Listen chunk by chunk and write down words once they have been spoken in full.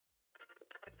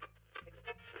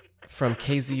From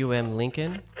KZUM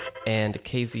Lincoln and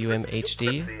KZUM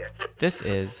HD, this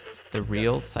is the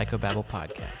Real Psychobabble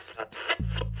Podcast.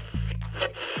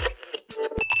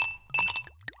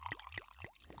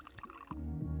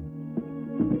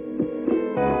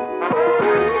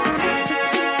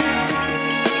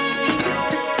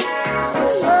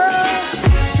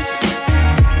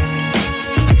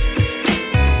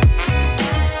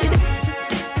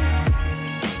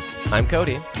 I'm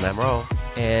Cody. And I'm Ro.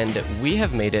 And we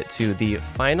have made it to the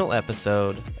final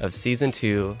episode of Season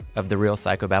 2 of the Real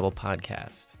Psychobabble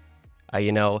Podcast.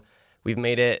 We've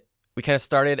made it, we kind of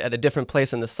started at a different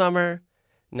place in the summer.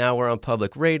 Now we're on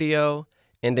public radio,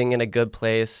 ending in a good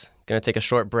place. Going to take a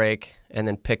short break and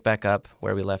then pick back up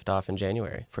where we left off in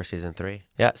January. For Season 3.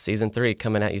 Yeah, Season 3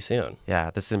 coming at you soon. Yeah,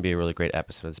 this is going to be a really great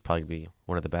episode. It's probably going to be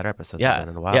one of the better episodes we've done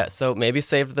in a while. Yeah, so maybe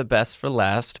save the best for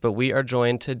last, but we are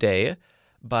joined today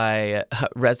by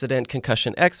resident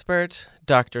concussion expert,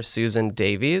 Dr. Susan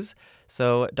Davies.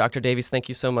 So, Dr. Davies, thank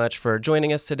you so much for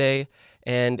joining us today.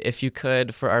 And if you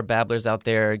could, for our babblers out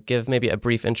there, give maybe a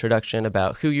brief introduction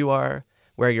about who you are,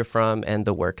 where you're from, and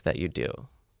the work that you do.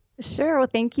 Sure. Well,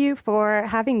 thank you for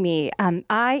having me.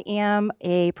 I am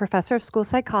a professor of school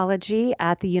psychology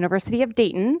at the University of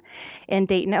Dayton in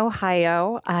Dayton,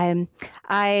 Ohio.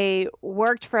 I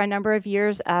worked for a number of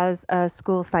years as a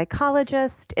school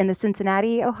psychologist in the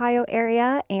Cincinnati, Ohio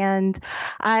area, and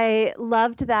I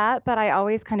loved that, but I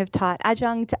always kind of taught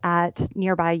adjunct at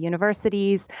nearby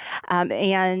universities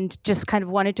and just kind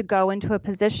of wanted to go into a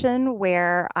position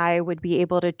where I would be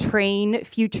able to train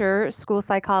future school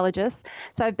psychologists.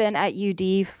 So I've been at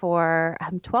UD for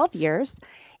 12 years,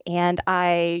 and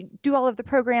I do all of the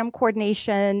program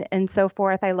coordination and so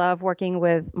forth. I love working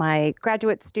with my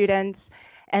graduate students.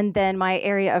 And then my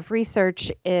area of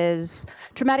research is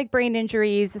traumatic brain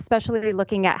injuries, especially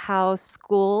looking at how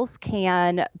schools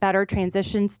can better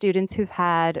transition students who've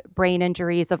had brain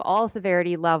injuries of all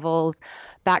severity levels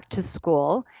back to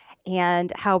school,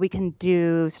 and how we can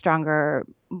do stronger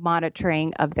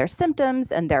monitoring of their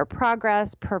symptoms and their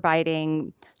progress,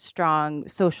 providing strong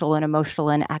social and emotional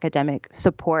and academic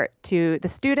support to the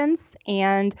students,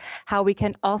 and how we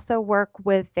can also work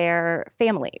with their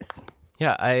families.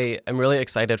 Yeah, I am really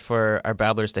excited for our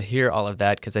babblers to hear all of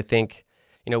that, because I think,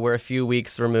 we're a few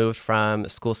weeks removed from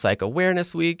School Psych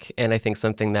Awareness Week, and I think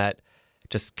something that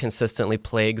just consistently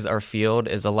plagues our field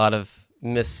is a lot of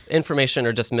misinformation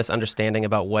or just misunderstanding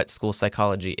about what school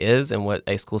psychology is and what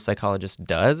a school psychologist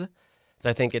does. So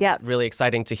I think it's really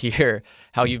exciting to hear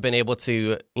how you've been able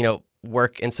to,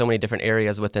 work in so many different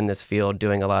areas within this field,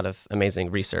 doing a lot of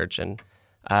amazing research. And,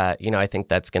 I think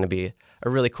that's going to be a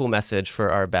really cool message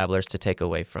for our babblers to take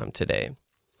away from today.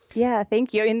 Yeah,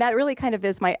 thank you. And that really kind of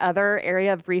is my other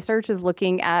area of research, is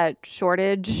looking at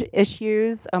shortage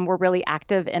issues. We're really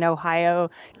active in Ohio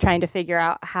trying to figure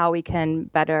out how we can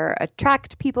better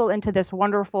attract people into this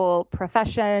wonderful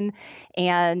profession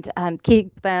and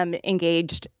keep them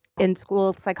engaged in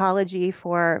school psychology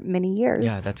for many years.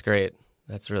 Yeah, that's great.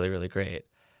 That's really, really great.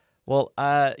 Well,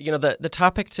 the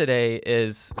topic today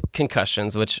is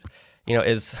concussions, which,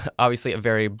 is obviously a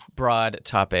very broad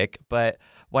topic, but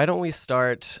why don't we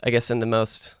start, I guess, in the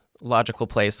most logical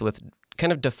place with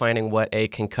kind of defining what a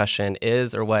concussion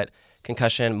is, or what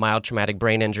concussion, mild traumatic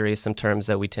brain injury, some terms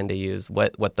that we tend to use,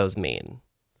 what those mean.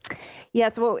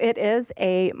 Yes, well, it is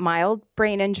a mild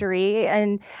brain injury.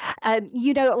 And, a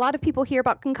lot of people hear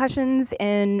about concussions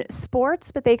in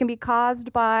sports, but they can be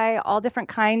caused by all different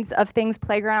kinds of things,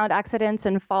 playground accidents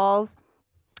and falls.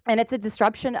 And it's a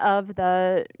disruption of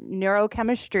the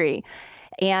neurochemistry.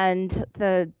 And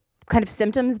the kind of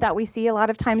symptoms that we see a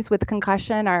lot of times with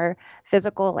concussion are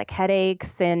physical, like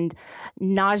headaches and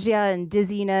nausea and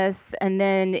dizziness. And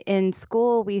then in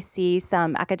school, we see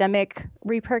some academic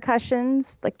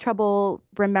repercussions, like trouble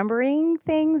remembering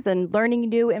things and learning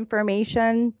new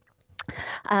information.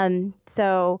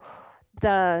 So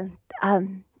the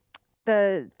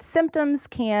symptoms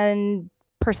can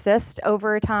persist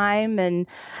over time, and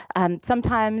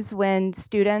sometimes when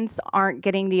students aren't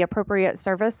getting the appropriate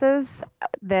services,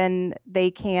 then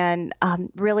they can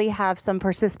really have some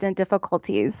persistent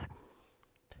difficulties.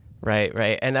 Right.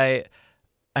 And I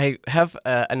have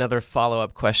another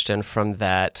follow-up question from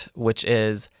that, which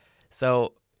is,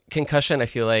 so concussion, I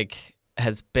feel like,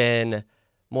 has been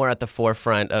more at the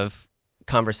forefront of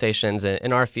conversations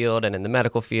in our field and in the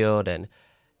medical field, and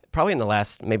probably in the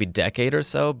last maybe decade or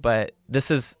so. But this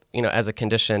is, as a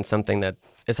condition, something that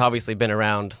has obviously been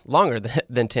around longer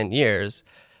than 10 years.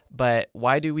 But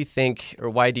why do you think,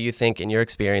 in your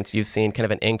experience, you've seen kind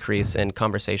of an increase in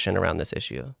conversation around this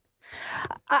issue?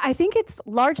 I think it's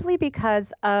largely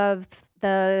because of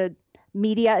the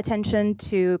media attention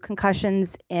to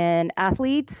concussions in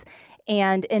athletes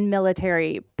and in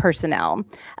military personnel.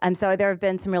 So there have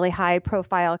been some really high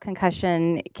profile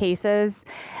concussion cases.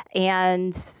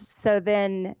 And so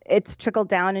then it's trickled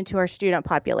down into our student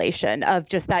population of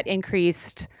just that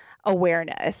increased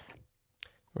awareness.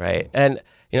 Right. And,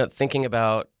 thinking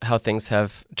about how things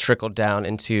have trickled down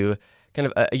into kind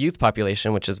of a youth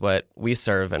population, which is what we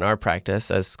serve in our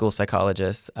practice as school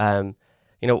psychologists,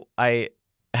 I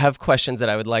have questions that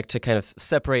I would like to kind of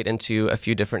separate into a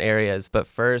few different areas. But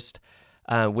first,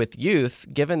 with youth,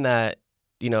 given that,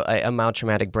 a mild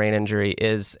traumatic brain injury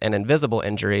is an invisible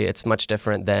injury, it's much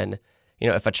different than,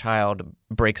 if a child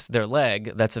breaks their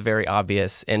leg, that's a very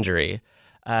obvious injury.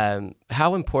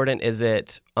 How important is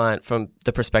it from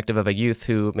the perspective of a youth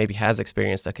who maybe has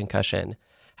experienced a concussion?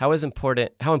 How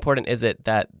important is it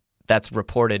that that's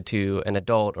reported to an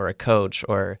adult or a coach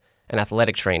or an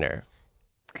athletic trainer?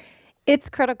 It's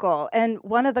critical. And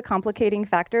one of the complicating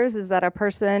factors is that a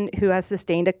person who has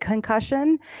sustained a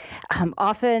concussion,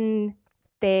 often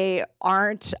they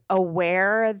aren't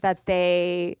aware that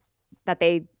they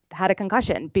had a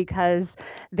concussion because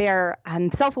their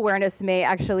self-awareness may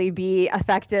actually be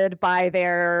affected by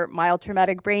their mild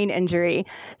traumatic brain injury.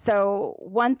 So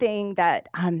one thing that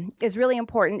is really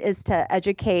important is to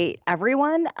educate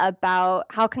everyone about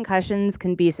how concussions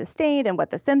can be sustained and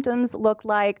what the symptoms look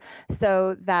like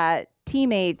so that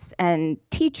teammates and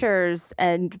teachers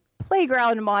and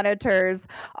playground monitors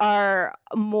are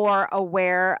more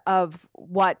aware of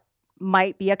what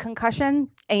might be a concussion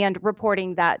and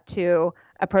reporting that to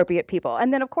appropriate people.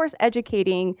 And then, of course,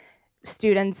 educating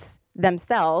students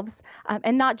themselves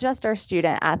and not just our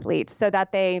student athletes so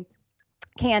that they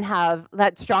can have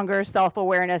that stronger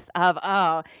self-awareness of,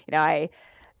 I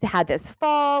had this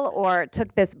fall or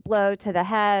took this blow to the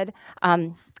head.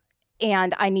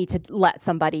 And I need to let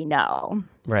somebody know.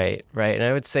 Right. And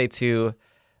I would say, too,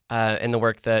 in the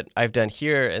work that I've done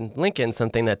here in Lincoln,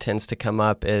 something that tends to come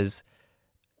up is,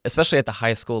 especially at the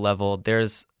high school level,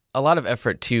 there's a lot of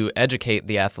effort to educate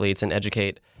the athletes and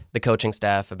educate the coaching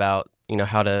staff about,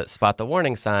 how to spot the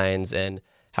warning signs and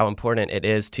how important it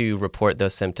is to report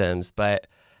those symptoms. But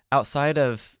outside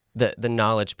of the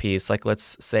knowledge piece, like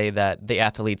let's say that the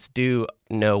athletes do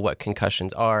know what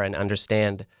concussions are and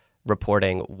understand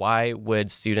reporting, why would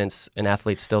students and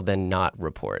athletes still then not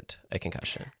report a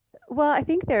concussion? Well, I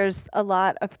think there's a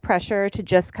lot of pressure to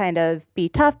just kind of be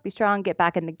tough, be strong, get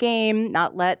back in the game,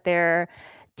 not let their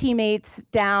teammates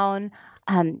down.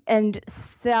 And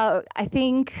so I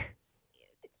think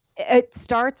it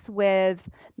starts with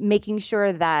making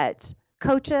sure that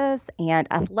coaches and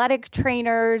athletic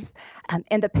trainers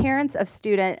and the parents of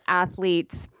student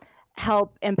athletes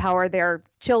help empower their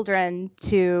children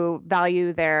to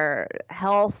value their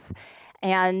health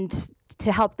and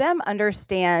to help them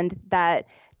understand that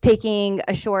taking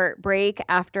a short break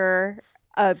after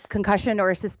a concussion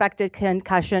or a suspected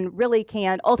concussion really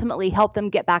can ultimately help them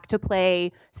get back to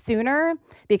play sooner,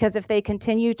 because if they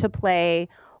continue to play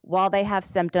while they have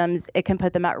symptoms, it can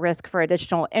put them at risk for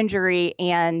additional injury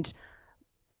and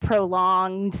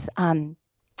prolonged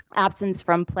absence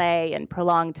from play and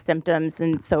prolonged symptoms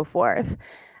and so forth.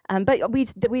 But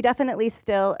we definitely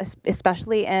still,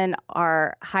 especially in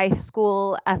our high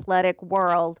school athletic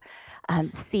world,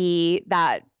 see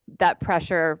that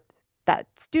pressure that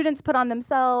students put on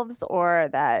themselves or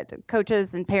that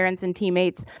coaches and parents and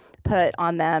teammates put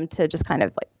on them to just kind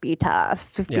of like be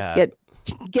tough,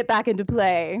 get back into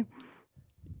play.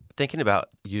 Thinking about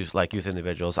youth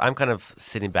individuals, I'm kind of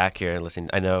sitting back here and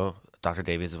listening. I know Dr.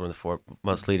 Davies is one of the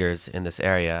foremost leaders in this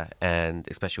area, and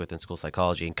especially within school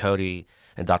psychology, and Cody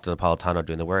and Dr. Napolitano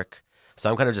doing the work.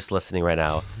 So I'm kind of just listening right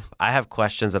now. I have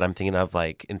questions that I'm thinking of,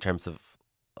 like in terms of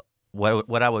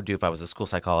what I would do if I was a school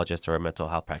psychologist or a mental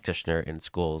health practitioner in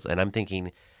schools. And I'm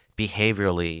thinking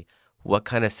behaviorally, what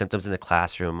kind of symptoms in the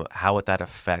classroom, how would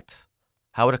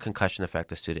a concussion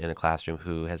affect a student in a classroom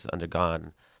who has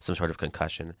undergone some sort of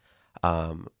concussion?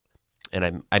 And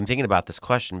I'm thinking about this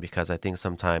question because I think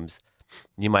sometimes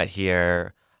you might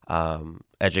hear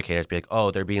educators be like,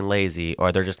 oh, they're being lazy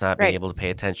or they're just not being able to pay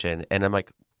attention. And I'm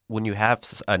like, when you have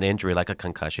an injury like a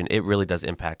concussion, it really does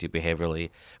impact you behaviorally,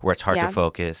 where it's hard to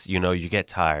focus. You get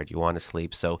tired, you want to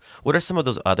sleep. So what are some of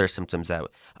those other symptoms that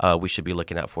we should be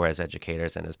looking out for as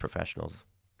educators and as professionals?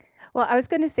 Well, I was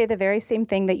going to say the very same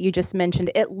thing that you just mentioned.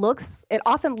 It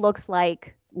often looks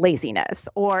like laziness,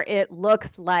 or it looks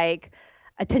like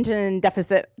attention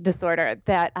deficit disorder,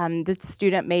 that the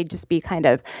student may just be kind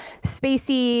of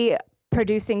spacey,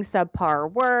 producing subpar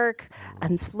work,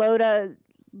 slow to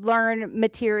learn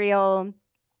material,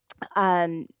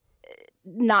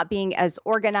 not being as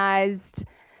organized.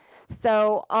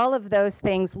 So all of those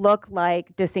things look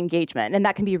like disengagement, and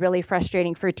that can be really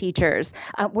frustrating for teachers.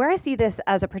 Where I see this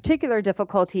as a particular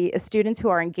difficulty is students who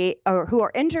are engaged or who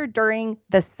are injured during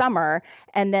the summer,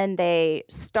 and then they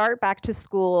start back to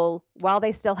school while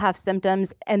they still have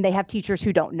symptoms, and they have teachers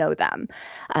who don't know them.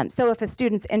 So if a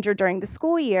student's injured during the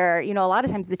school year, a lot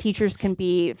of times the teachers can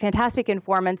be fantastic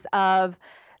informants of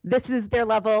this is their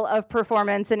level of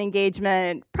performance and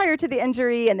engagement prior to the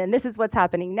injury, and then this is what's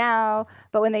happening now.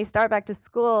 But when they start back to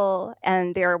school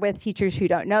and they're with teachers who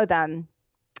don't know them,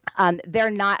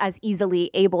 they're not as easily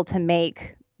able to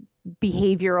make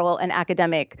behavioral and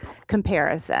academic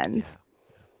comparisons.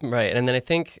 Right. And then I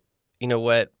think,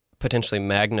 what potentially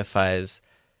magnifies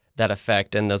that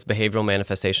effect and those behavioral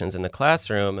manifestations in the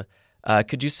classroom,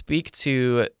 could you speak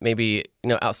to maybe,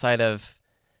 outside of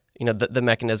the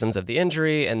mechanisms of the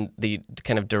injury and the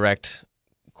kind of direct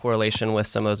correlation with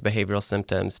some of those behavioral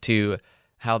symptoms to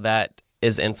how that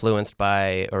is influenced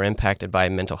by or impacted by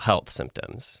mental health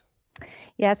symptoms?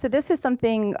 Yeah, so this is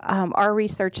something our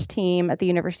research team at the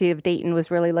University of Dayton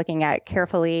was really looking at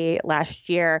carefully last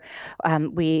year.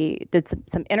 We did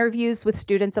some interviews with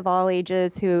students of all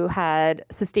ages who had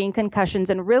sustained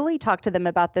concussions and really talked to them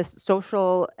about this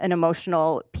social and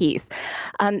emotional piece.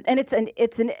 And it's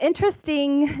an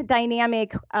interesting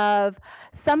dynamic of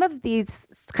some of these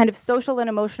kind of social and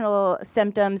emotional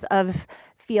symptoms of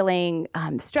feeling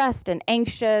stressed and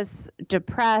anxious,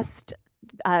 depressed,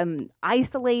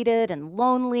 isolated and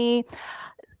lonely.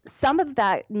 Some of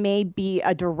that may be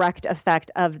a direct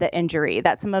effect of the injury,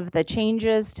 that some of the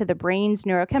changes to the brain's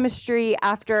neurochemistry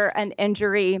after an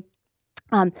injury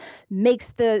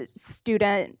makes the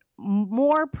student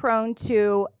more prone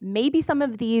to maybe some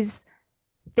of these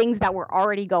things that were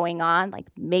already going on, like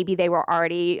maybe they were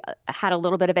already had a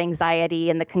little bit of anxiety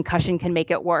and the concussion can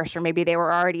make it worse, or maybe they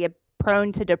were already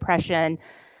prone to depression.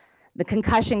 The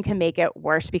concussion can make it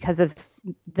worse because of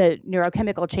the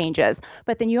neurochemical changes.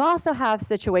 But then you also have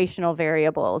situational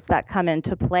variables that come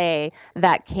into play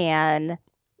that can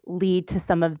lead to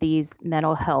some of these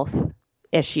mental health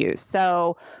issues.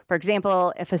 So, for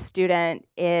example, if a student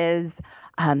is,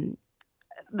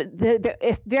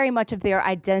 if very much of their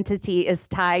identity is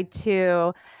tied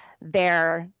to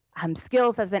their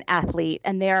skills as an athlete,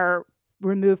 and they're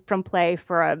removed from play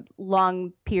for a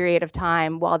long period of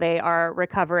time while they are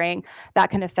recovering,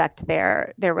 that can affect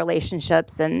their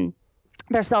relationships and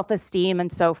their self-esteem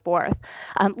and so forth.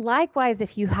 Likewise,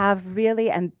 if you have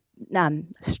really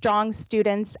strong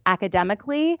students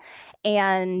academically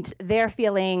and they're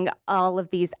feeling all of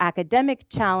these academic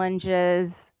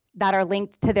challenges that are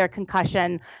linked to their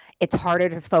concussion, it's harder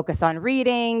to focus on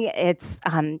reading. It's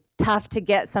tough to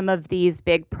get some of these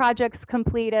big projects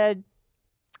completed.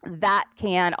 That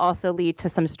can also lead to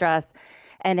some stress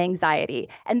and anxiety.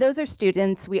 And those are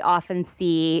students we often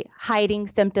see hiding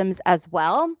symptoms as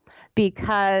well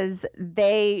because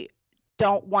they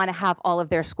don't want to have all of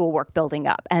their schoolwork building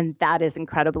up. And that is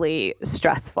incredibly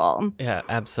stressful. Yeah,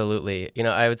 absolutely.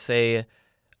 I would say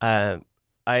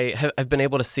I've been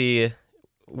able to see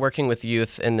working with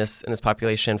youth in this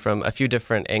population from a few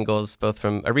different angles, both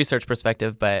from a research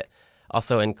perspective, but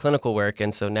also in clinical work.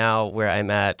 And so now where I'm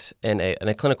at in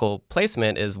a clinical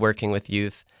placement is working with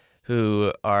youth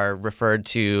who are referred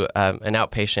to an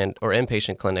outpatient or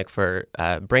inpatient clinic for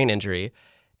brain injury.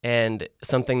 And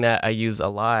something that I use a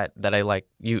lot that I like,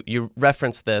 you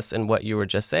referenced this in what you were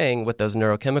just saying with those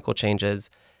neurochemical changes.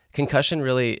 Concussion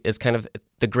really is kind of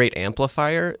the great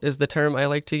amplifier is the term I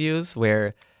like to use,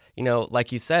 where,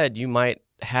 like you said, you might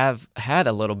have had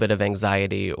a little bit of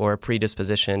anxiety or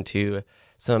predisposition to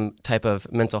some type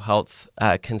of mental health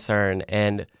concern.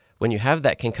 And when you have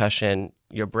that concussion,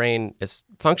 your brain is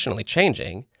functionally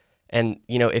changing. And,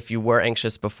 if you were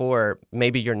anxious before,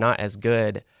 maybe you're not as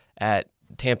good at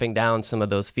tamping down some of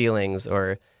those feelings,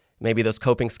 or maybe those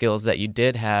coping skills that you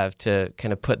did have to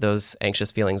kind of put those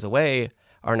anxious feelings away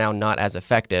are now not as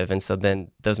effective. And so then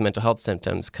those mental health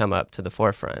symptoms come up to the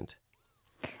forefront.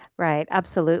 Right,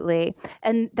 absolutely.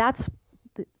 And that's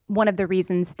one of the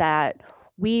reasons that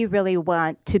we really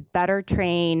want to better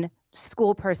train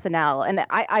school personnel. And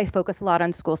I focus a lot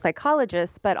on school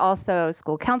psychologists, but also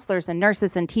school counselors and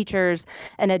nurses and teachers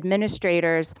and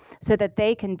administrators so that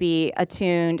they can be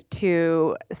attuned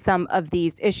to some of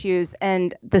these issues.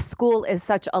 And the school is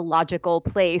such a logical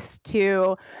place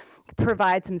to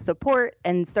provide some support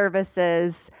and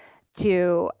services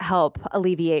to help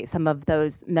alleviate some of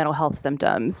those mental health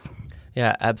symptoms.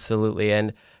 Yeah, absolutely.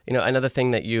 And, another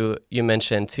thing that you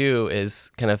mentioned too is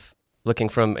kind of looking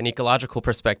from an ecological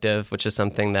perspective, which is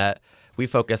something that we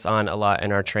focus on a lot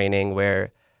in our training,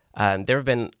 where there have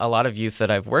been a lot of youth that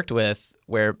I've worked with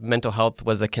where mental health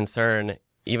was a concern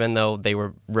even though they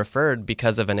were referred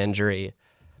because of an injury,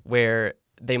 where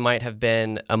they might have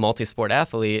been a multi-sport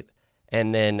athlete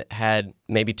and then had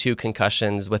maybe 2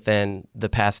 concussions within the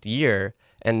past year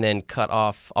and then cut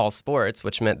off all sports,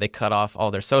 which meant they cut off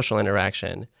all their social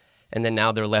interaction. And then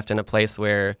now they're left in a place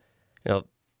where,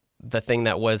 the thing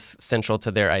that was central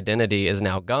to their identity is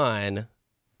now gone.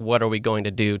 What are we going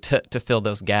to do to fill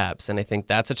those gaps? And I think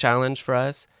that's a challenge for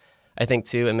us. I think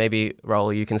too, and maybe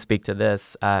Raul, you can speak to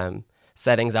this,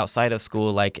 settings outside of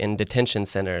school, like in detention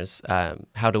centers,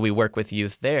 how do we work with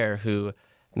youth there who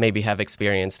maybe have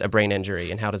experienced a brain injury,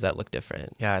 and how does that look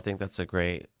different? Yeah, I think that's a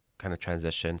great kind of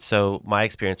transition. So my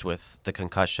experience with the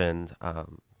concussion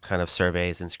kind of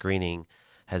surveys and screening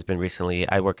has been recently.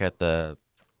 I work at the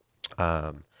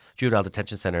Juvenile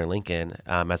Detention Center in Lincoln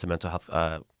as a mental health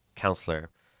counselor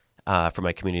for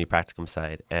my community practicum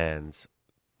side. And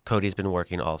Cody's been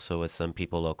working also with some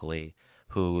people locally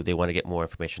who they want to get more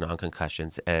information on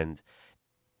concussions. And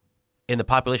in the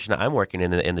population that I'm working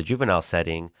in the juvenile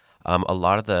setting, a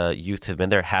lot of the youth who've been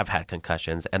there have had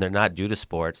concussions, and they're not due to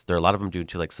sports. There are a lot of them due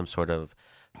to like some sort of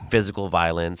physical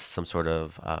violence, some sort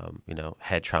of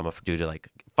head trauma due to like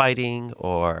fighting,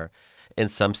 or in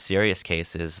some serious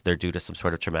cases, they're due to some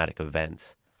sort of traumatic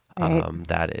event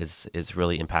that is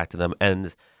really impacting them,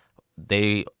 and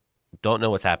they don't know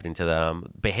what's happening to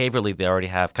them. Behaviorally, they already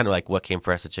have kind of like what came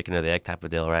first, the chicken or the egg type of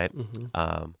deal, right?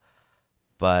 Mm-hmm.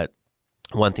 But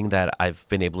one thing that I've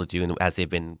been able to do, and as they've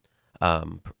been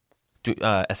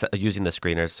using the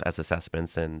screeners as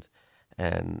assessments and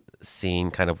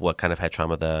seeing kind of what kind of head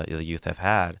trauma the youth have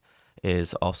had,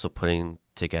 is also putting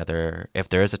together, if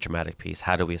there is a traumatic piece,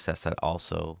 how do we assess that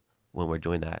also when we're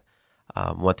doing that?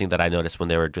 One thing that I noticed when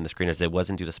they were doing the screeners, it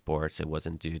wasn't due to sports, it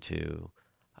wasn't due to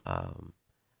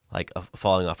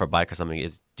falling off a bike or something,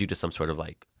 is due to some sort of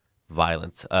like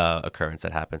violence occurrence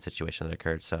that happened, situation that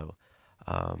occurred. So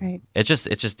it's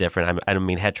just different. I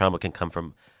mean, head trauma can come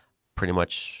from pretty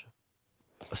much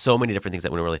so many different things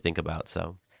that we don't really think about.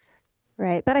 So,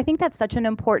 right. But I think that's such an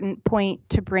important point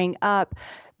to bring up,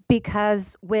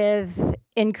 because with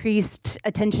increased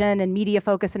attention and media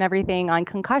focus and everything on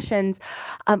concussions,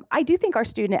 I do think our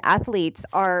student athletes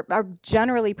are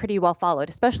generally pretty well followed,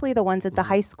 especially the ones at the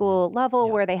high school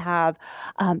level where they have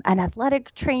an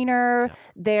athletic trainer. Yeah.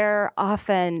 They're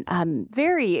often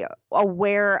very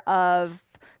aware of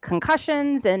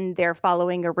concussions, and they're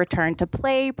following a return to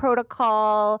play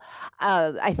protocol.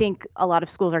 I think a lot of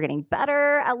schools are getting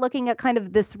better at looking at kind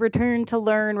of this return to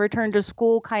learn, return to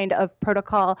school kind of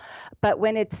protocol. But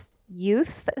when it's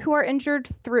youth who are injured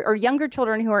through, or younger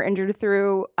children who are injured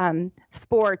through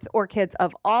sports, or kids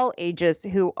of all ages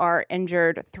who are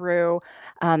injured through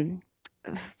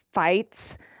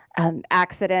fights,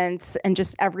 accidents, and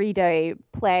just everyday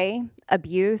play,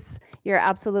 abuse, you're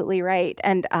absolutely right.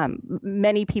 And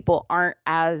many people aren't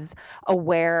as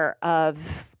aware of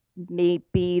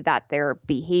maybe that their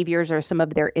behaviors or some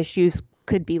of their issues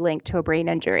could be linked to a brain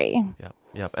injury.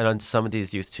 Yep. And on some of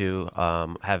these youth too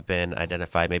have been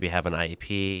identified, maybe have an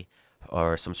IEP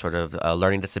or some sort of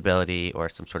learning disability or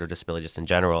some sort of disability just in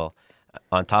general,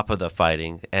 on top of the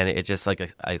fighting. And it just, like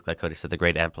Cody said, the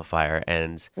great amplifier.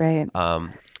 And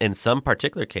in some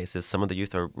particular cases, some of the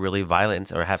youth are really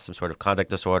violent or have some sort of conduct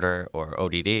disorder or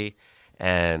ODD.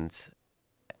 And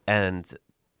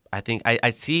I think I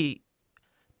see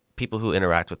people who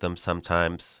interact with them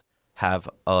sometimes have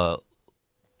a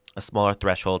smaller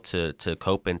threshold to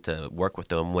cope and to work with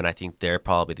them, when I think they're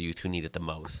probably the youth who need it the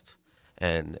most.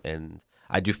 And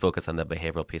I do focus on the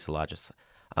behavioral piece a lot. Just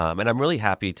and I'm really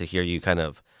happy to hear you kind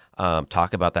of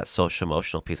talk about that social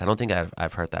emotional piece. I don't think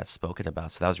I've heard that spoken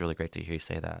about, so that was really great to hear you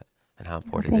say that, and how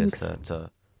important it is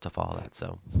to follow that.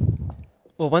 So,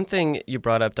 well, one thing you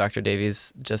brought up, Dr.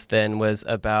 Davies, just then was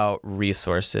about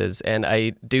resources, and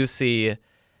I do see,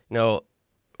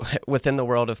 within the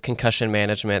world of concussion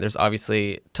management, there's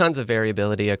obviously tons of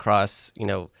variability across,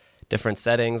 different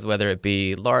settings, whether it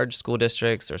be large school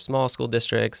districts or small school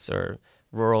districts or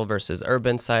rural versus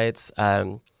urban sites.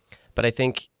 But I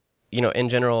think, in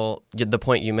general, the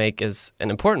point you make is an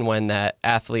important one, that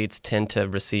athletes tend to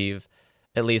receive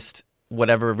at least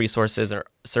whatever resources or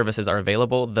services are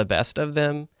available, the best of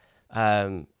them.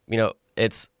 They're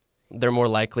more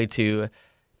likely to,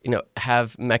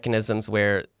 have mechanisms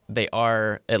where they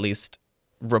are at least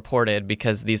reported,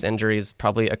 because these injuries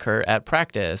probably occur at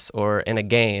practice or in a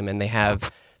game, and they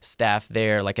have staff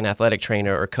there, like an athletic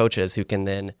trainer or coaches, who can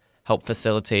then help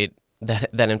facilitate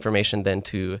that information then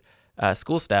to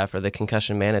school staff or the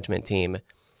concussion management team.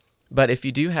 But if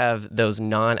you do have those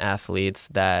non-athletes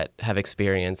that have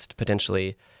experienced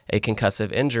potentially a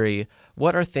concussive injury,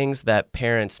 what are things that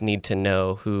parents need to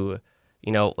know who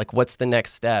like what's the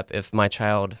next step if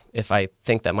I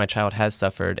think that my child has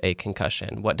suffered a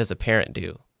concussion? What does a parent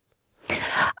do?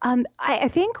 I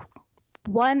think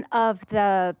one of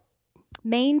the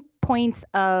main points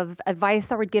of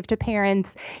advice I would give to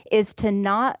parents is to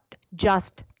not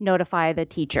just notify the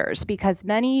teachers, because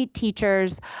many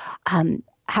teachers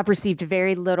have received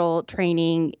very little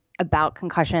training about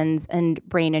concussions and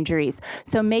brain injuries.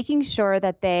 So making sure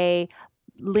that they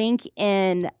link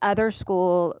in other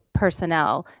school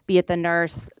personnel, be it the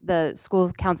nurse, the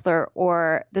school counselor,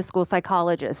 or the school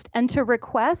psychologist, and to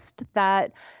request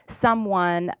that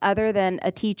someone other than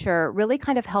a teacher really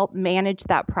kind of help manage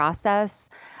that process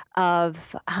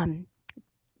of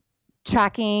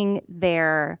tracking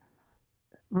their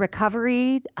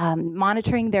recovery,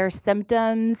 monitoring their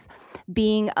symptoms,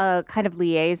 being a kind of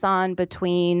liaison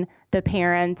between the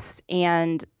parents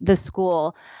and the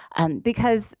school.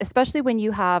 Because especially when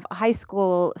you have a high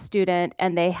school student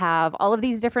and they have all of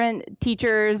these different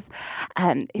teachers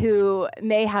who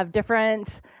may have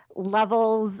different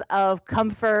levels of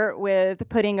comfort with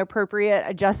putting appropriate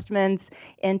adjustments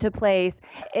into place,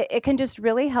 it can just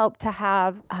really help to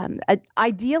have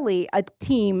ideally a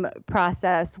team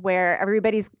process where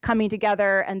everybody's coming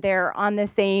together and they're on the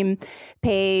same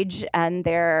page and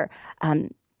they're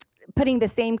putting the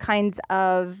same kinds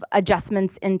of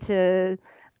adjustments into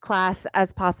class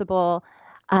as possible.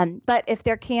 But if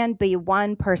there can be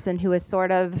one person who is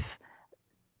sort of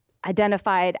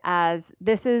identified as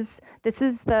this is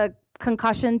the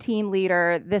concussion team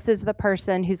leader, this is the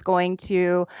person who's going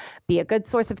to be a good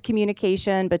source of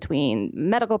communication between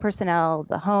medical personnel,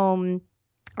 the home,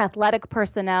 athletic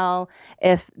personnel,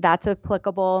 if that's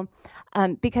applicable,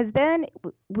 because then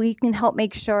we can help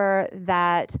make sure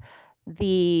that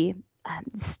the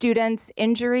student's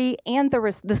injury and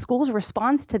the school's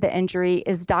response to the injury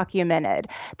is documented.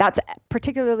 That's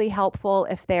particularly helpful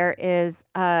if there is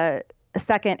a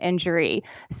second injury,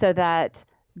 so that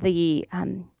the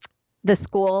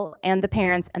school and the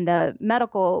parents and the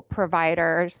medical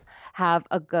providers have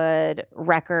a good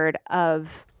record of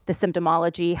the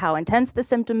symptomology, how intense the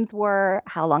symptoms were,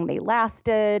 how long they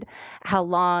lasted, how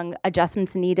long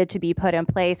adjustments needed to be put in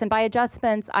place. And by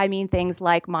adjustments, I mean things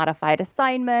like modified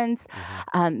assignments,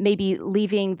 maybe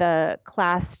leaving the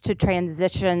class to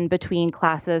transition between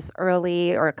classes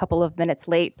early or a couple of minutes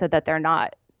late so that they're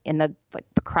not in the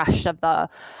crush of the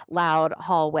loud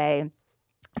hallway,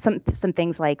 some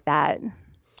things like that.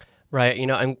 Right.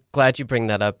 I'm glad you bring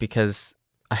that up, because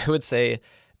I would say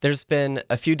there's been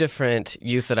a few different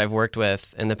youth that I've worked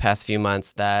with in the past few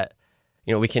months that,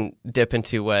 we can dip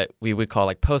into what we would call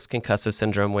like post-concussive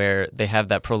syndrome, where they have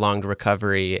that prolonged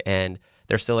recovery and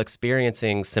they're still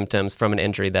experiencing symptoms from an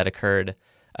injury that occurred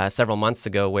several months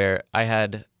ago, where I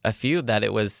had a few that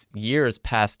it was years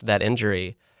past that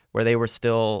injury where they were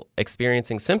still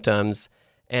experiencing symptoms.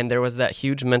 And there was that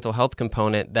huge mental health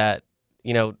component that,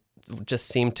 just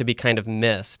seemed to be kind of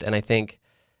missed. And I think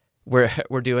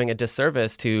we're doing a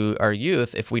disservice to our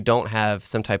youth if we don't have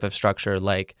some type of structure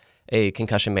like a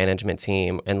concussion management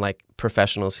team and like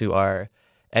professionals who are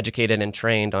educated and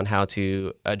trained on how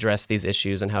to address these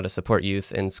issues and how to support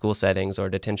youth in school settings or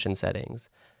detention settings.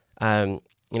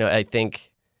 I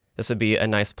think this would be a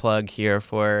nice plug here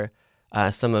for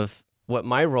some of what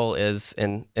my role is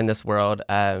in this world.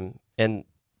 In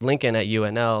Lincoln at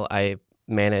UNL, I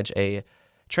manage a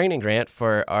training grant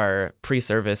for our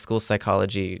pre-service school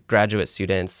psychology graduate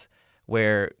students,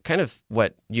 where kind of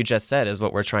what you just said is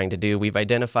what we're trying to do. We've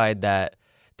identified that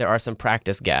there are some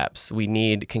practice gaps. We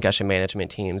need concussion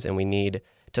management teams, and we need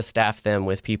to staff them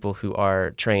with people who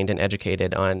are trained and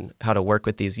educated on how to work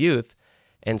with these youth.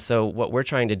 And so what we're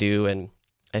trying to do, and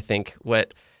I think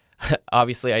what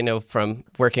obviously I know from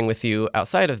working with you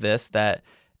outside of this, that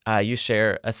you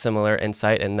share a similar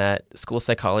insight in that school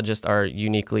psychologists are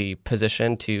uniquely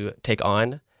positioned to take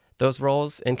on those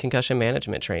roles in concussion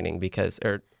management training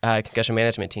concussion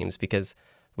management teams, because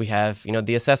we have,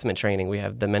 the assessment training, we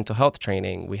have the mental health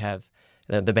training, we have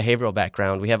the behavioral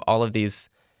background, we have all of these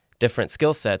different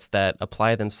skill sets that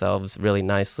apply themselves really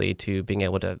nicely to being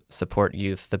able to support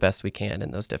youth the best we can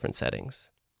in those different settings.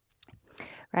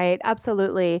 Right,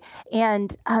 absolutely.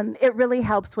 And it really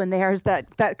helps when there's that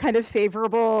kind of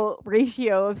favorable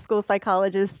ratio of school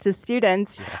psychologists to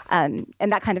students. And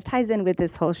that kind of ties in with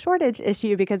this whole shortage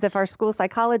issue, because if our school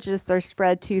psychologists are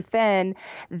spread too thin,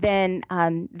 then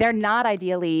they're not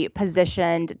ideally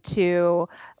positioned to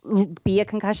be a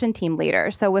concussion team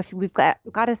leader. So if we've got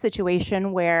a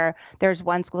situation where there's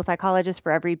one school psychologist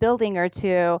for every building or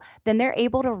two, then they're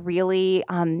able to really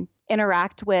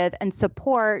interact with and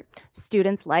support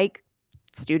students like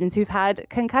students who've had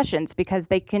concussions, because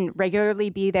they can regularly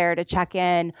be there to check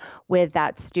in with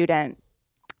that student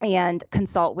and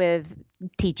consult with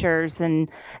teachers and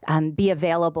be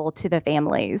available to the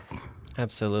families.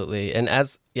 Absolutely. And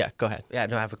go ahead. Yeah,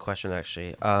 no, I have a question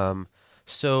actually.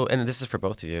 So, and this is for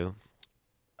both of you.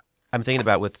 I'm thinking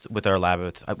about with our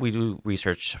lab, we do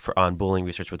research on bullying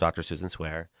research with Dr. Susan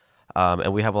Swear,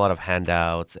 and we have a lot of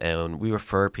handouts, and we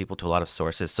refer people to a lot of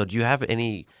sources. So, do you have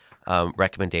any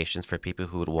recommendations for people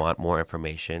who would want more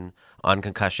information on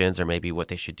concussions, or maybe what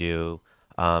they should do?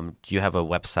 Do you have a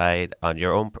website on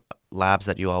your own labs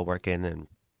that you all work in,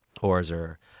 or is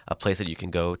there a place that you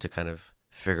can go to kind of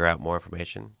figure out more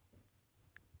information?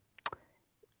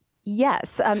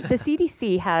 Yes, the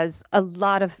CDC has a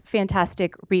lot of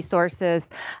fantastic resources,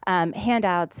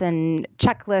 handouts and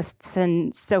checklists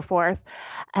and so forth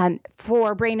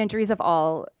for brain injuries of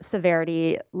all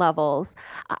severity levels.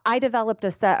 I developed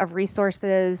a set of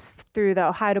resources through the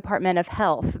Ohio Department of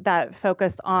Health that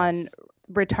focus on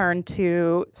return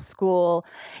to school,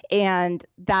 and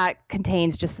that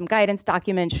contains just some guidance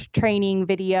documents, training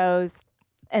videos,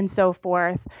 and so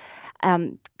forth.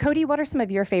 Cody, what are some of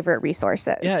your favorite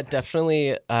resources? Yeah,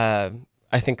 definitely. I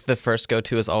think the first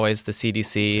go-to is always the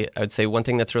CDC. I would say one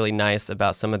thing that's really nice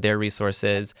about some of their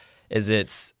resources is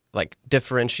it's like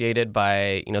differentiated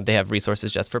by, they have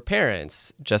resources just for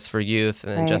parents, just for youth,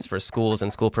 and then just for schools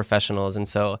and school professionals. And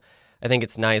so I think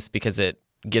it's nice because it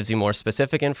gives you more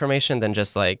specific information than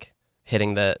just like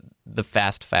hitting the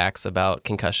fast facts about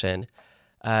concussion.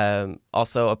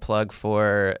 Also a plug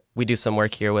for, we do some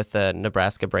work here with the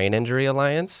Nebraska Brain Injury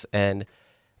Alliance. And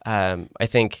I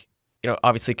think,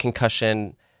 obviously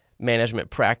concussion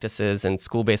management practices and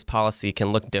school-based policy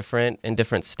can look different in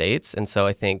different states. And so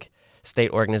I think state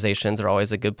organizations are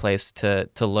always a good place to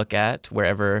look at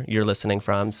wherever you're listening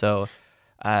from. So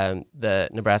the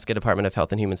Nebraska Department of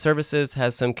Health and Human Services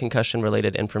has some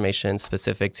concussion-related information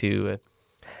specific to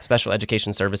special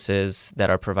education services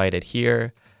that are provided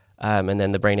here. And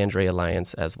then the Brain Injury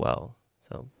Alliance as well.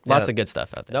 So lots of good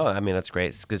stuff out there. No, I mean, that's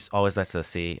great. It's always nice to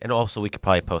see. And also, we could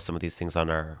probably post some of these things on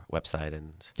our website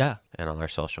and on our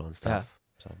social and stuff.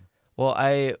 Yeah. So. Well,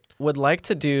 I would like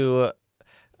to do,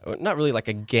 not really like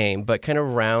a game, but kind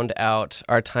of round out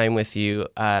our time with you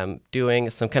doing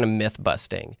some kind of myth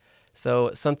busting.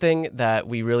 So something that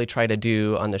we really try to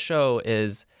do on the show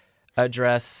is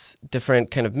address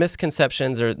different kind of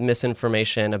misconceptions or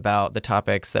misinformation about the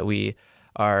topics that we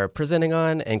are presenting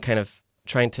on, and kind of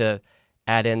trying to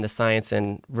add in the science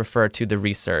and refer to the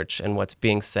research and what's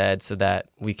being said so that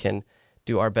we can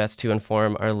do our best to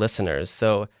inform our listeners.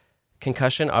 So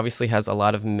concussion obviously has a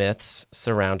lot of myths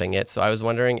surrounding it. So I was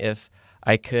wondering if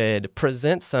I could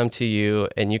present some to you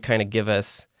and you kind of give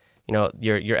us,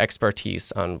 your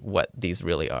expertise on what these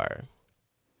really are.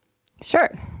 Sure.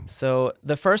 So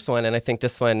the first one, and I think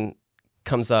this one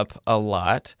comes up a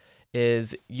lot,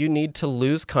 is you need to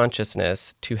lose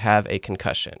consciousness to have a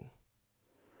concussion.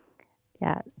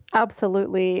 Yeah,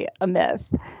 absolutely a myth.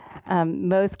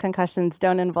 Most concussions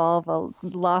don't involve a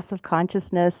loss of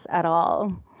consciousness at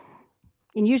all.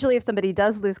 And usually if somebody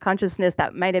does lose consciousness,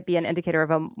 that might be an indicator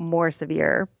of a more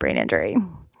severe brain injury.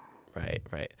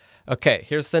 Right. Okay,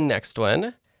 here's the next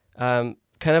one. Kind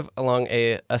of along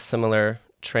a similar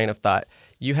train of thought.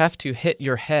 You have to hit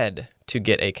your head to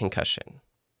get a concussion.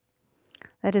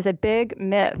 That is a big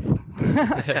myth.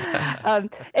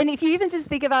 And if you even just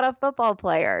think about a football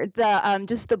player,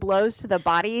 just the blows to the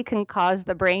body can cause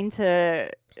the brain to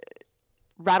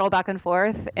rattle back and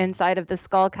forth inside of the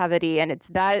skull cavity, and it's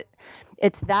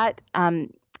that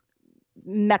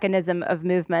mechanism of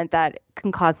movement that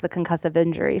can cause the concussive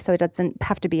injury. So it doesn't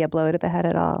have to be a blow to the head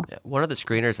at all. Yeah. One of the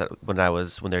screeners that when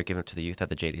they were given to the youth at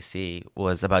the JDC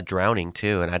was about drowning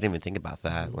too, and I didn't even think about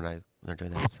that when they're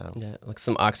doing that. So yeah, like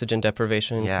some oxygen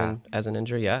deprivation as an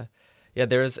injury. Yeah.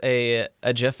 There's a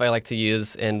GIF I like to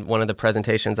use in one of the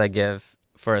presentations I give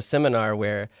for a seminar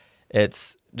where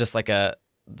it's just like a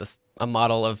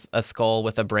model of a skull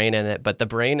with a brain in it, but the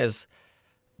brain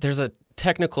there's a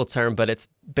technical term, but it's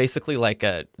basically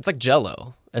it's like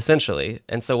Jell-O essentially.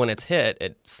 And so when it's hit,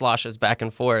 it sloshes back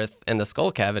and forth in the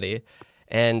skull cavity,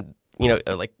 and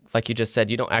like you just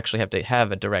said, you don't actually have to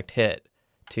have a direct hit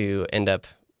to end up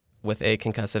with a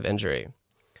concussive injury.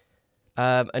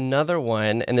 Another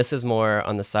one, and this is more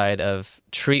on the side of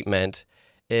treatment,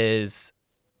 is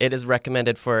it is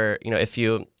recommended for, if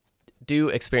you do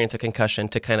experience a concussion,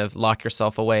 to kind of lock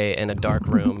yourself away in a dark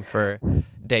room for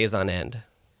days on end.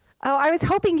 Oh, I was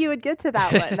hoping you would get to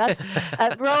that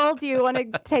one. Roel, do you want to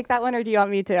take that one, or do you want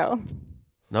me to?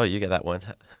 No, you get that one.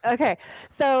 Okay,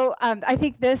 so I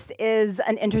think this is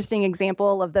an interesting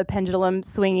example of the pendulum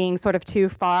swinging sort of too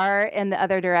far in the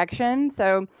other direction.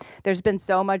 So there's been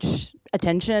so much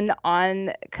attention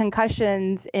on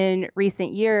concussions in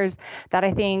recent years that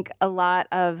I think a lot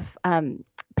of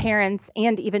parents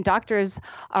and even doctors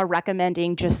are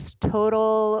recommending just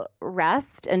total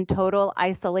rest and total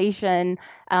isolation,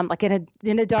 like in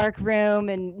a dark room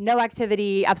and no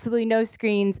activity, absolutely no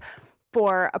screens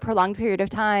for a prolonged period of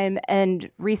time. And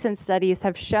recent studies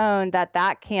have shown that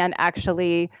that can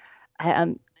actually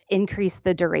increase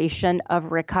the duration of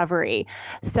recovery.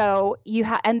 So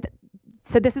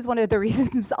so this is one of the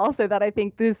reasons also that I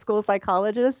think these school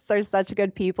psychologists are such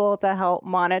good people to help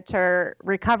monitor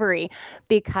recovery,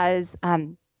 because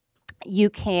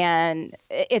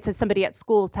it's somebody at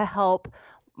school to help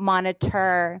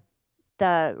monitor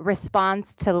the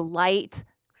response to light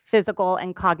physical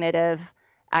and cognitive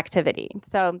activity.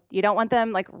 So you don't want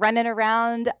them like running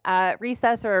around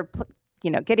recess or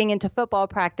getting into football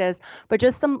practice, but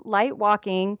just some light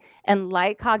walking and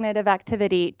light cognitive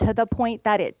activity to the point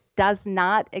that it does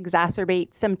not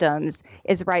exacerbate symptoms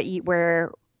is right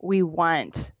where we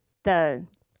want the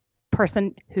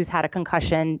person who's had a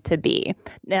concussion to be.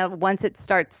 Now, once it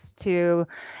starts to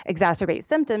exacerbate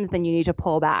symptoms, then you need to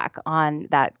pull back on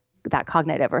that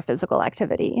cognitive or physical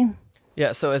activity.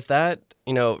 Yeah, so is that,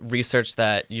 research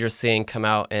that you're seeing come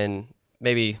out in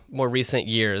maybe more recent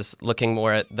years, looking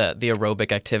more at the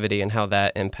aerobic activity and how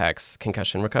that impacts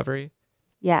concussion recovery?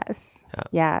 Yes.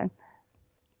 Yeah.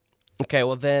 Okay,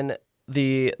 well then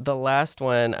the last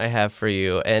one I have for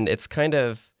you, and it's kind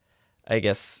of, I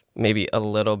guess, maybe a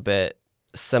little bit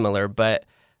similar, but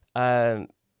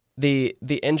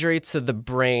the injury to the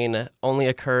brain only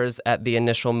occurs at the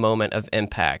initial moment of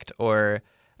impact, or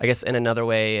I guess in another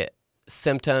way,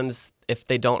 symptoms, if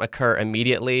they don't occur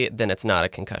immediately, then it's not a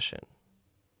concussion.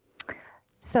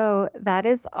 So that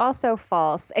is also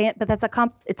false, but it's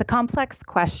a complex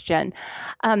question.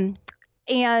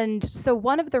 And so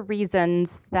one of the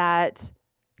reasons that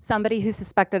somebody who's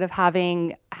suspected of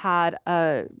having had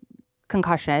a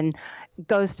concussion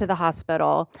goes to the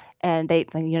hospital and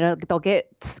they'll get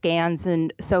scans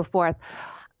and so forth.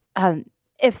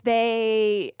 If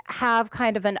they have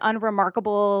kind of an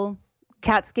unremarkable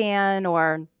CAT scan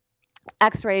or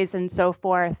X-rays and so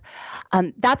forth,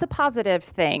 that's a positive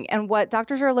thing. And what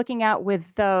doctors are looking at with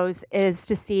those is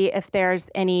to see if there's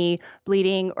any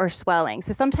bleeding or swelling.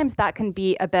 So sometimes that can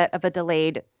be a bit of a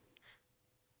delayed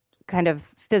kind of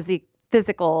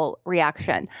physical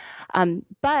reaction.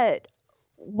 But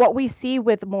what we see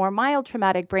with more mild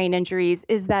traumatic brain injuries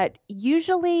is that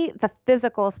usually the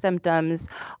physical symptoms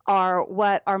are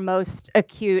what are most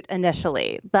acute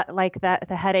initially, but like the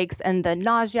headaches and the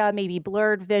nausea, maybe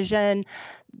blurred vision.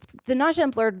 The nausea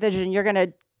and blurred vision, you're going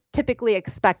to typically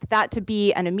expect that to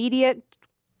be an immediate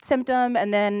symptom,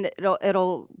 and then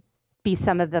it'll be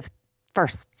some of the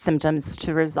first symptoms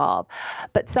to resolve.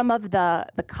 But some of the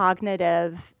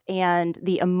cognitive and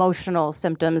the emotional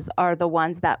symptoms are the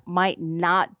ones that might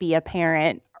not be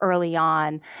apparent early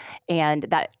on and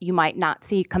that you might not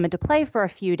see come into play for a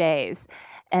few days.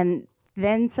 And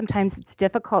then sometimes it's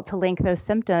difficult to link those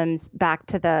symptoms back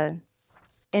to the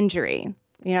injury.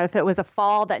 If it was a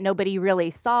fall that nobody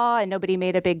really saw and nobody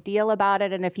made a big deal about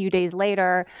it, and a few days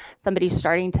later, somebody's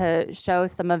starting to show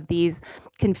some of these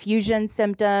confusion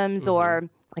symptoms or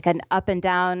like an up and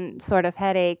down sort of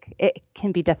headache, it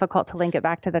can be difficult to link it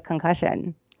back to the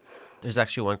concussion. There's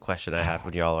actually one question I have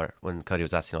when Cody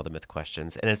was asking all the myth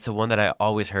questions, and it's the one that I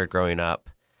always heard growing up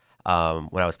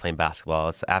when I was playing basketball.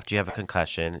 It's after you have a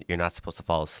concussion, you're not supposed to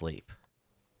fall asleep.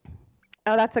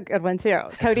 Oh, that's a good one too.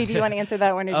 Cody, do you want to answer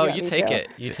that one? Or you take it.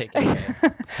 You take it.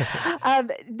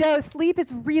 No, sleep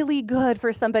is really good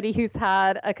for somebody who's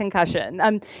had a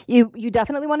concussion. You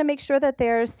definitely want to make sure that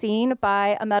they're seen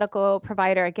by a medical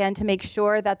provider, again, to make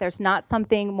sure that there's not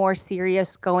something more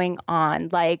serious going on,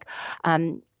 like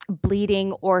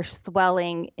bleeding or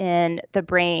swelling in the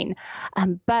brain.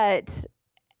 But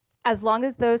as long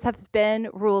as those have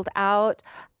been ruled out,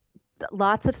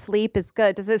 lots of sleep is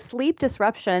good. So sleep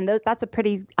disruption, that's a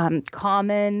pretty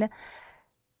common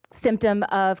symptom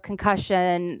of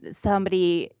concussion.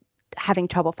 Somebody having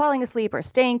trouble falling asleep or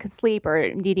staying asleep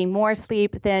or needing more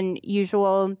sleep than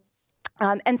usual.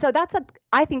 And so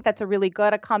I think that's a really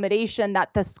good accommodation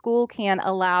that the school can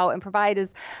allow and provide, is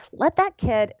let that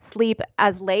kid sleep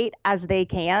as late as they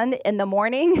can in the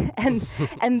morning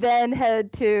and then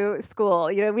head to school.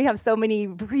 We have so many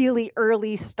really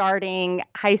early starting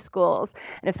high schools.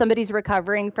 And if somebody's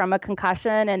recovering from a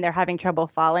concussion and they're having trouble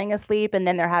falling asleep and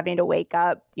then they're having to wake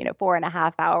up,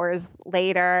 4.5 hours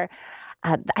later,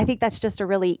 I think that's just a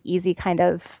really easy kind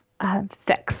of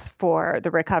fix for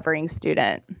the recovering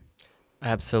student.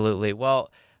 Absolutely.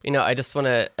 Well, I just want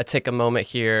to take a moment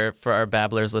here for our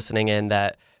babblers listening in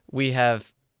that we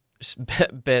have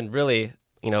been really,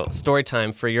 story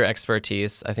time for your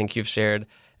expertise. I think you've shared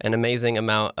an amazing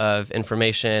amount of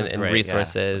information and great.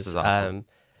 resources. Yeah, this is awesome.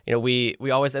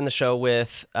 We always end the show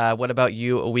with what about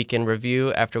you, a week in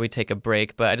review after we take a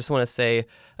break. But I just want to say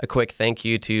a quick thank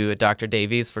you to Dr.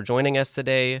 Davies for joining us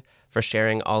today, for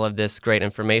sharing all of this great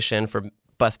information, for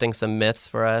busting some myths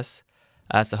for us.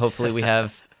 So hopefully we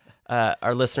have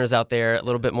our listeners out there a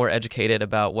little bit more educated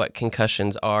about what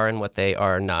concussions are and what they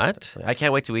are not. I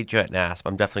can't wait to meet you at NASP.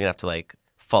 I'm definitely going to have to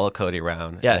follow Cody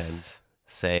around and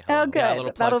say hello. Oh, good. Yeah, a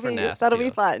little plug for NASP That'll too. be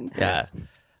fun. Yeah.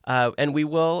 And we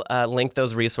will link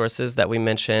those resources that we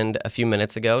mentioned a few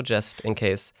minutes ago, just in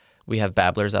case we have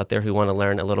babblers out there who want to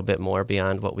learn a little bit more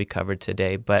beyond what we covered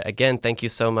today. But again, thank you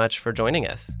so much for joining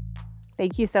us.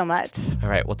 Thank you so much. All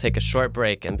right, we'll take a short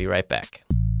break and be right back.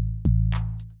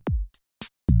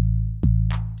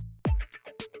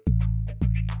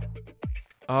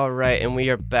 All right, and we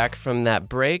are back from that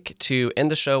break to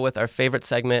end the show with our favorite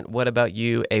segment, What About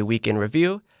You, a Week in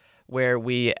Review, where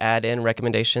we add in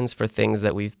recommendations for things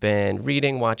that we've been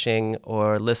reading, watching,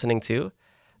 or listening to.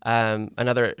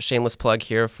 Another shameless plug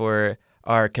here for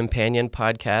our companion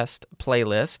podcast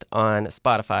playlist on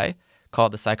Spotify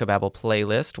called the Psychobabble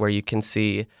Playlist, where you can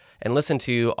see and listen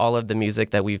to all of the music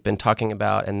that we've been talking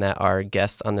about and that our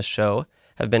guests on the show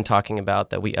have been talking about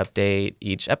that we update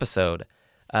each episode.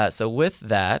 So with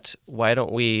that, why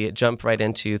don't we jump right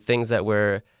into things that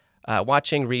we're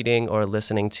watching, reading, or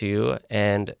listening to,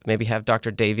 and maybe have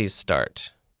Dr. Davies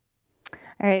start.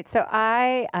 All right, so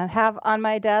I have on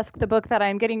my desk the book that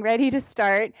I'm getting ready to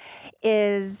start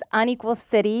is Unequal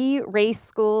City, Race,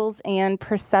 Schools, and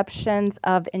Perceptions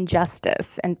of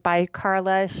Injustice, and by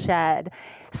Carla Shedd.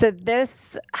 So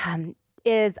this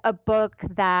is a book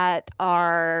that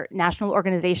our national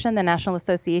organization, the National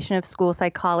Association of School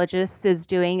Psychologists, is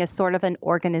doing as sort of an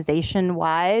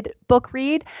organization-wide book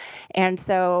read. And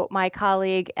so my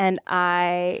colleague and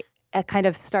I kind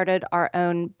of started our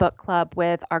own book club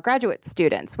with our graduate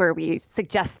students, where we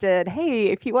suggested, hey,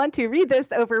 if you want to read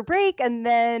this over break, and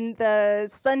then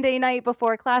the Sunday night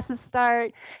before classes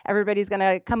start, everybody's going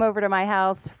to come over to my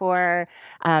house for,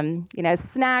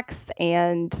 snacks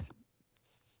and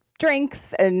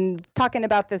drinks and talking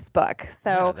about this book. So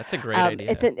yeah, that's a great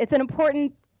idea. It's an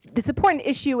important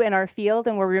issue in our field,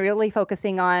 and we're really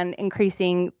focusing on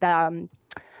increasing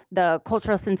the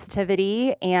cultural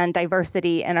sensitivity and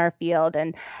diversity in our field.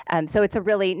 And so it's a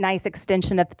really nice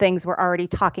extension of things we're already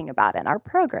talking about in our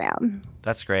program.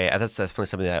 That's great. That's definitely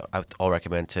something that I'll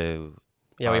recommend to.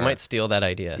 Yeah, we might steal that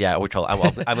idea. Yeah, I'm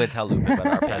going to tell Lupe about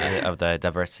our president of the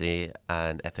Diversity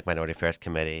and Ethnic Minority Affairs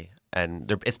Committee.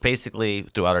 And it's basically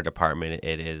throughout our department,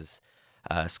 it is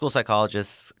school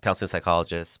psychologists, counseling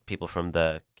psychologists, people from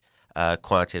the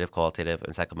quantitative, qualitative,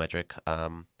 and psychometric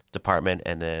department,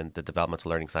 and then the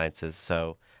developmental learning sciences.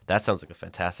 So that sounds like a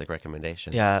fantastic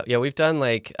recommendation. Yeah, we've done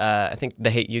I think The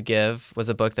Hate You Give was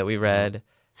a book that we read.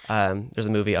 There's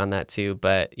a movie on that too.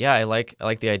 But yeah, I like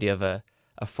the idea of a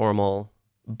formal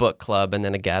book club and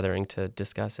then a gathering to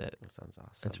discuss it. That sounds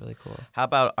awesome. That's really cool. How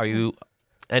about,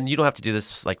 and you don't have to do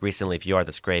this recently if you are,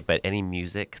 that's great, but any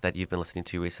music that you've been listening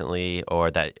to recently,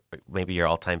 or that maybe your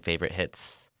all-time favorite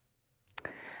hits?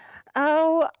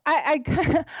 Oh, I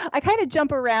kind of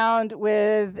jump around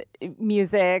with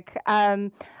music.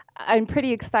 I'm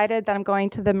pretty excited that I'm going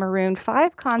to the Maroon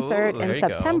 5 concert in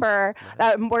September.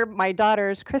 Nice. We're my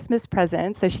daughter's Christmas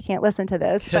present, so she can't listen to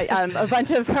this. But a bunch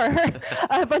of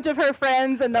her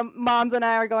friends and the moms and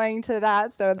I are going to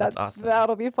that. So that's awesome.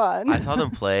 That'll be fun. I saw them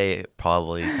play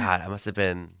probably, God, it must have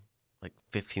been like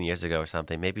 15 years ago or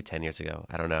something, maybe 10 years ago.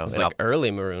 I don't know. It was early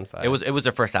Maroon 5. It was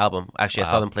their first album. Actually, Wow.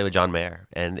 I saw them play with John Mayer,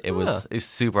 and it was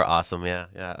super awesome. Yeah,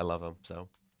 I love them. So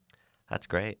that's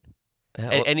great. Yeah,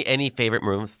 well, Any favorite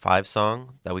Maroon 5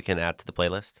 song that we can add to the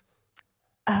playlist?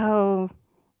 Oh,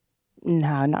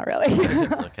 no, not really.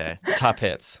 Okay. top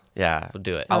hits. Yeah. We'll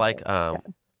do it. I like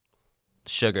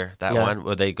Sugar, that one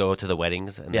where they go to the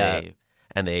weddings and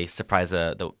they surprise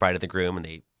the bride and the groom, and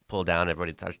they pull down,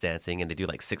 everybody starts dancing, and they do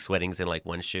like 6 weddings in like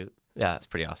one shoot. Yeah. It's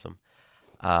pretty awesome.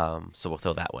 So we'll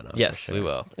throw that one on. Yes, for we sure.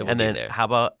 will. It will And be then there. how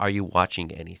about, are you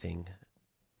watching anything?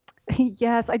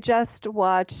 Yes, I just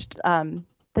watched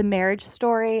The Marriage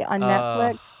Story on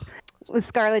Netflix with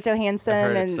Scarlett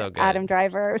Johansson and so good. Adam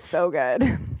Driver. So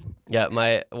good. Yeah,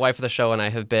 my wife of the show and I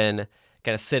have been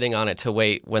kind of sitting on it to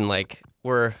wait when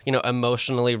we're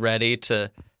emotionally ready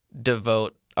to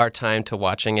devote our time to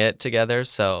watching it together.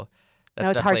 So No,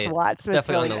 it's hard to watch. It's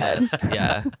definitely really on the list.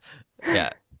 Yeah. Yeah.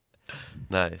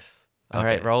 Nice. All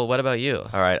right, Raul, what about you?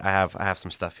 All right, I have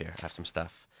some stuff here.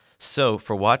 So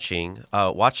for watching,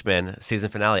 Watchmen season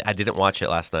finale, I didn't watch it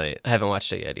last night. I haven't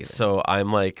watched it yet either. So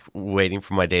I'm like waiting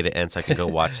for my day to end so I can go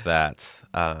watch that.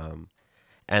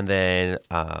 And then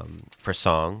for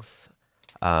songs,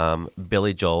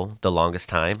 Billy Joel, The Longest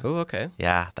Time. Oh, okay.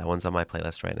 Yeah, that one's on my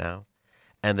playlist right now.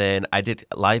 And then I did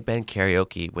live band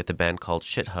karaoke with a band called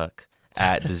Shit Hook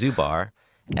at the Zoo Bar.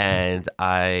 And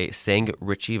I sang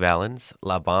Richie Valens'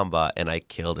 La Bamba, and I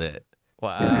killed it.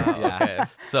 Wow. Yeah. Okay.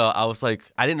 So I was like,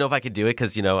 I didn't know if I could do it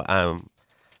because,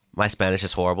 my Spanish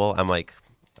is horrible.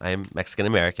 I'm Mexican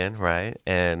American, right?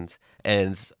 And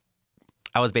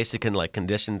I was basically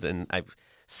conditioned, and I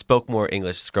spoke more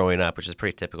English growing up, which is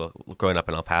pretty typical growing up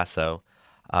in El Paso.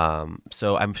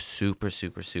 So I'm super,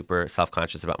 super, super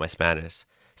self-conscious about my Spanish.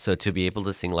 So to be able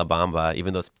to sing La Bamba,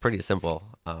 even though it's pretty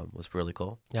simple, was really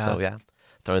cool. Yeah. So yeah,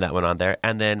 throwing that one on there.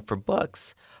 And then for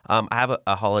books, I have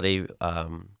a holiday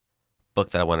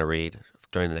book that I want to read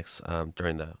during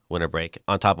the winter break,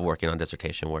 on top of working on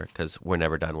dissertation work, because we're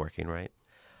never done working, right?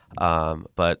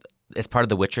 But it's part of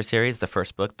the Witcher series, the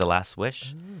first book, The Last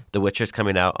Wish. The Witcher's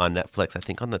coming out on Netflix, I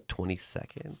think on the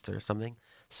 22nd or something.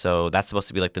 So that's supposed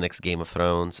to be like the next Game of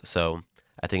Thrones. So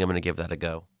I think I'm going to give that a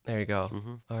go. There you go.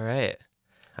 Mm-hmm. All right.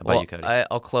 How about you, Cody?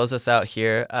 I'll close us out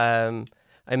here.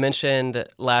 I mentioned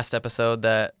last episode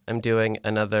that I'm doing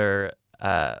another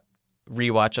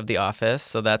rewatch of The Office,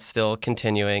 so that's still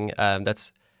continuing.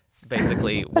 That's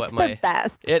basically what the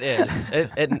best. It is.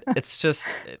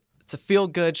 It's a feel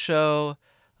good show,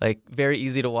 like very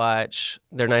easy to watch.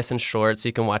 They're nice and short, so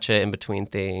you can watch it in between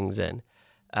things. And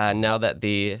now that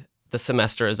the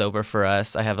semester is over for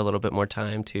us, I have a little bit more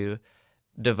time to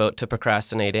devote to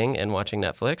procrastinating and watching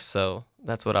Netflix. So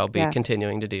that's what I'll be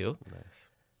continuing to do. Nice.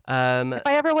 If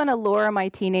I ever want to lure my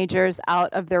teenagers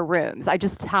out of their rooms, I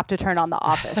just have to turn on The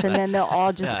Office, and then they'll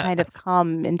all just kind of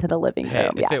come into the living room. Hey,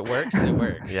 if it works, it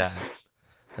works. Yeah.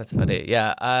 That's funny.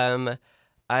 Yeah.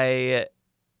 I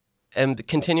am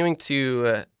continuing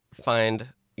to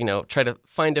try to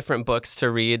find different books to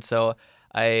read. So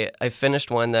I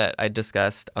finished one that I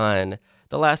discussed on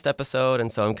the last episode, and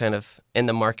so I'm kind of in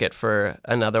the market for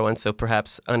another one. So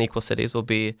perhaps Unequal Cities will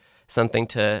be something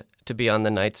to be on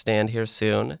the nightstand here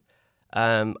soon.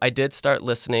 I did start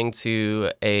listening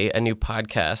to a new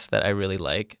podcast that I really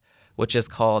like, which is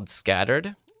called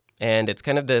Scattered. And it's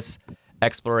kind of this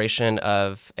exploration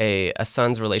of a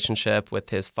son's relationship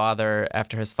with his father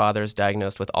after his father is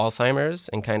diagnosed with Alzheimer's,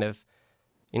 and kind of,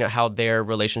 how their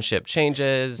relationship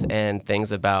changes, and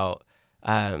things about,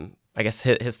 I guess,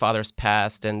 his father's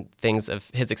past and things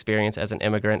of his experience as an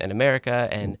immigrant in America.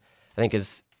 And I think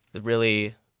is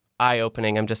really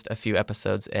eye-opening. I'm just a few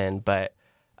episodes in, but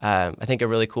I think a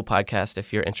really cool podcast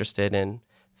if you're interested in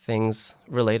things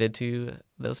related to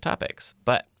those topics.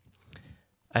 But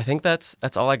I think that's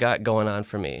all I got going on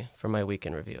for me for my week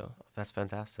in review. That's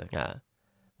fantastic. Yeah.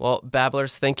 Well,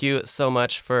 Babblers, thank you so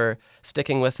much for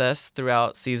sticking with us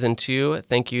throughout season 2.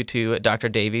 Thank you to Dr.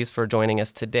 Davies for joining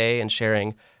us today and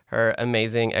sharing her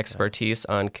amazing expertise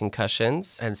on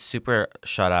concussions. And super huge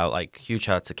shout out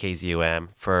to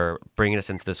KZUM for bringing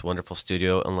us into this wonderful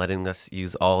studio and letting us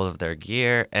use all of their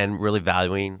gear, and really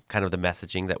valuing kind of the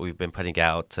messaging that we've been putting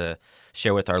out to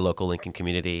share with our local Lincoln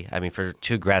community. I mean, for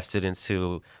 2 grad students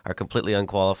who are completely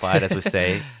unqualified, as we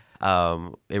say,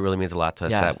 it really means a lot to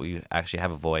us that we actually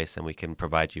have a voice and we can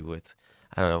provide you with,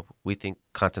 we think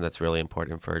content that's really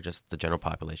important for just the general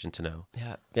population to know.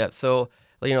 Yeah. So,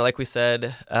 like we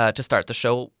said, to start the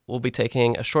show, we'll be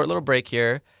taking a short little break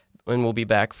here, and we'll be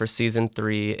back for season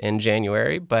 3 in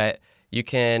January. But you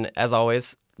can, as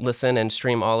always, listen and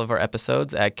stream all of our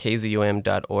episodes at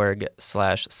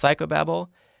kzum.org/psychobabble.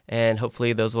 And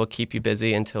hopefully those will keep you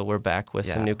busy until we're back with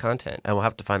some new content. And we'll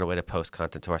have to find a way to post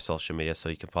content to our social media, so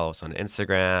you can follow us on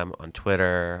Instagram, on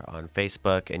Twitter, on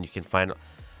Facebook, and you can find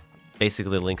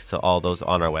basically links to all those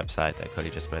on our website that Cody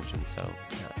just mentioned. So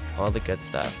all the good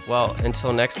stuff. Well,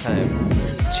 until next time,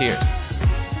 cheers.